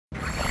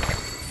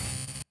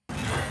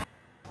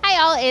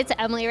y'all, it's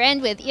Emily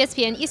Rand with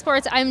ESPN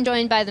Esports. I'm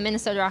joined by the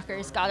Minnesota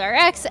Rockers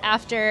GodRX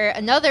after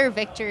another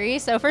victory.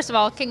 So first of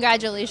all,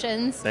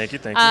 congratulations. Thank you,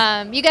 thank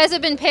you. You guys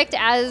have been picked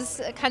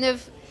as kind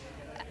of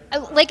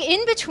like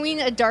in between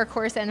a dark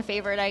horse and a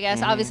favorite, I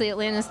guess. Obviously,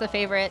 Atlanta's the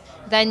favorite.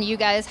 Then you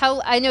guys,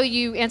 I know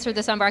you answered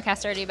this on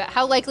broadcast already, but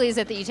how likely is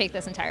it that you take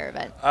this entire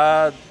event?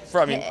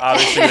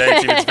 Obviously,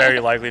 it's very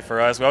likely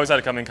for us. We always had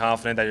to come in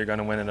confident that you're going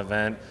to win an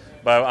event.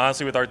 But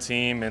honestly, with our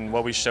team and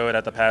what we showed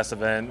at the past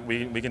event,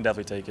 we can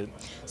definitely take it.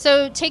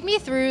 So take me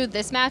through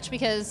this match,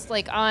 because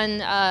like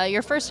on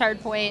your first hard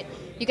point,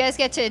 you guys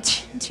get to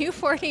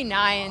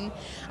 249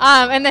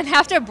 and then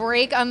have to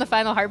break on the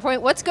final hard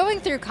point. What's going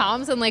through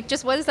comms, and like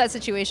just what is that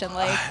situation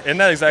like? In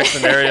that exact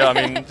scenario, I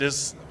mean,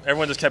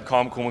 everyone just kept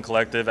calm, cool, and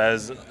collective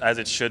as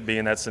it should be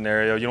in that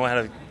scenario. You don't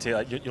want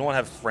to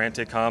have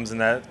frantic comms in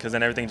that, because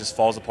then everything just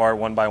falls apart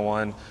one by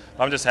one.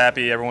 I'm just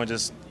happy everyone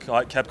just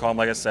kept calm,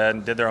 like I said,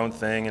 and did their own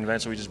thing, and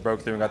eventually we just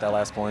broke through and got that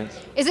last point.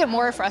 Is it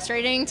more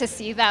frustrating to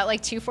see that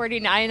like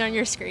 249 on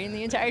your screen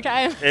the entire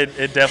time?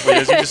 It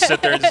definitely is. You just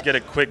sit there and just get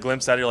a quick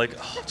glimpse at it. You're like,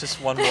 oh,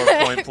 just one more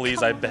point,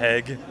 please, I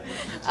beg.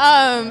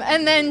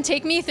 And then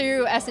take me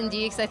through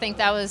S&D, because I think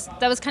that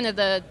was kind of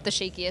the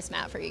shakiest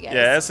map for you guys.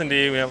 Yeah,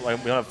 S&D, we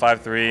went up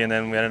 5-3, and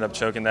then we ended up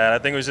choking that. I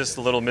think it was just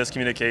a little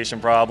miscommunication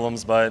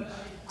problems, but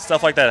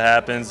stuff like that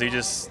happens.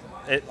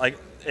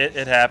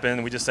 It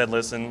happened. We just said,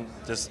 listen,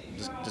 just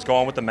go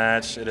on with the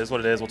match. It is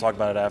what it is. We'll talk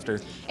about it after.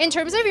 In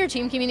terms of your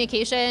team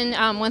communication,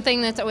 one thing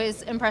that's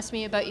always impressed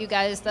me about you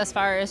guys thus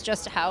far is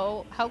just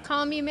how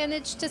calm you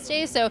manage to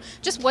stay. So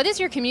just what is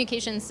your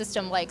communication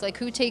system like? Like,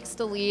 who takes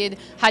the lead?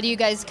 How do you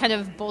guys kind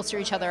of bolster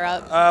each other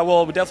up?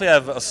 Well, we definitely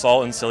have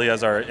Assault and Silly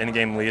as our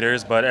in-game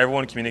leaders, but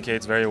everyone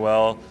communicates very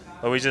well.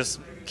 But we just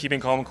keeping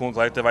calm, cool, and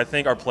collective. I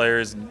think our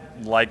players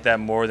like that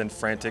more than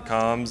frantic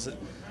comms.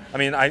 I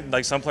mean,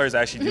 like some players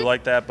actually do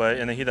like that, but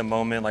in the heat of the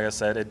moment, like I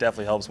said, it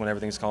definitely helps when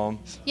everything's calm.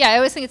 Yeah, I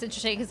always think it's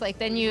interesting because like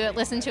then you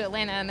listen to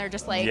Atlanta and they're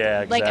just like,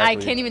 yeah, exactly. Like I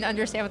can't even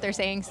understand what they're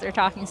saying because they're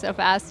talking so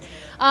fast.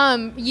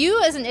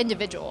 You as an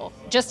individual,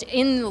 just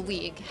in the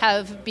league,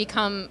 have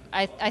become,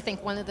 I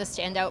think, one of the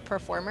standout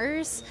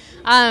performers.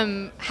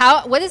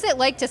 What is it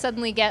like to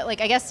suddenly get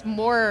like, I guess,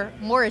 more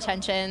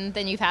attention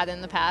than you've had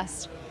in the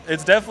past?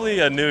 It's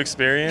definitely a new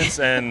experience,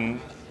 and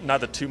not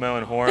to toot my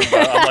own horn,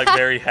 but I'm like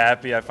very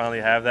happy I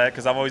finally have that,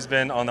 because I've always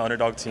been on the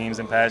underdog teams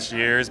in past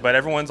years, but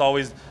everyone's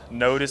always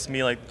noticed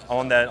me like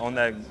on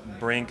that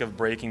brink of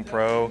breaking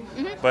pro.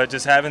 But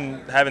just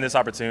having this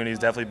opportunity has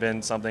definitely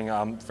been something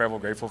I'm forever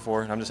grateful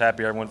for, and I'm just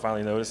happy everyone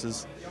finally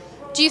notices.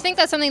 Do you think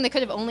that's something that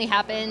could have only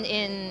happened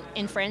in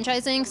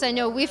franchising? Because I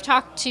know we've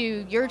talked to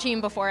your team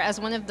before as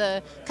one of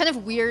the kind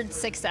of weird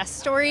success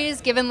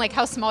stories, given like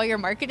how small your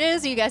market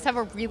is. You guys have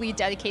a really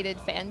dedicated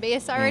fan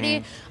base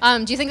already.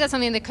 Do you think that's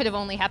something that could have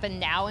only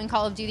happened now in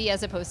Call of Duty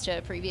as opposed to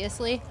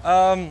previously?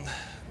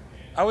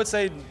 I would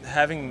say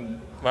having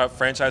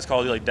franchise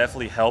Call of Duty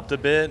definitely helped a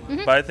bit,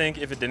 but I think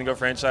if it didn't go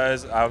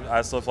franchise,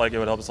 I still feel like it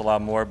would help us a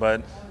lot more.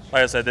 But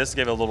like I said, this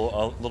gave it a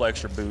little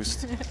extra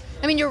boost.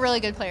 I mean, you're a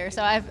really good player,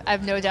 so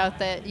I've no doubt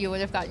that you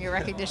would have gotten your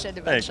recognition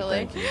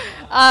eventually. Thank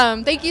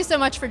you. Thank you so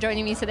much for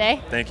joining me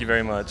today. Thank you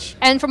very much.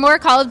 And for more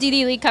Call of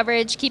Duty League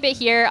coverage, keep it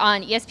here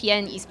on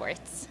ESPN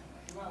Esports.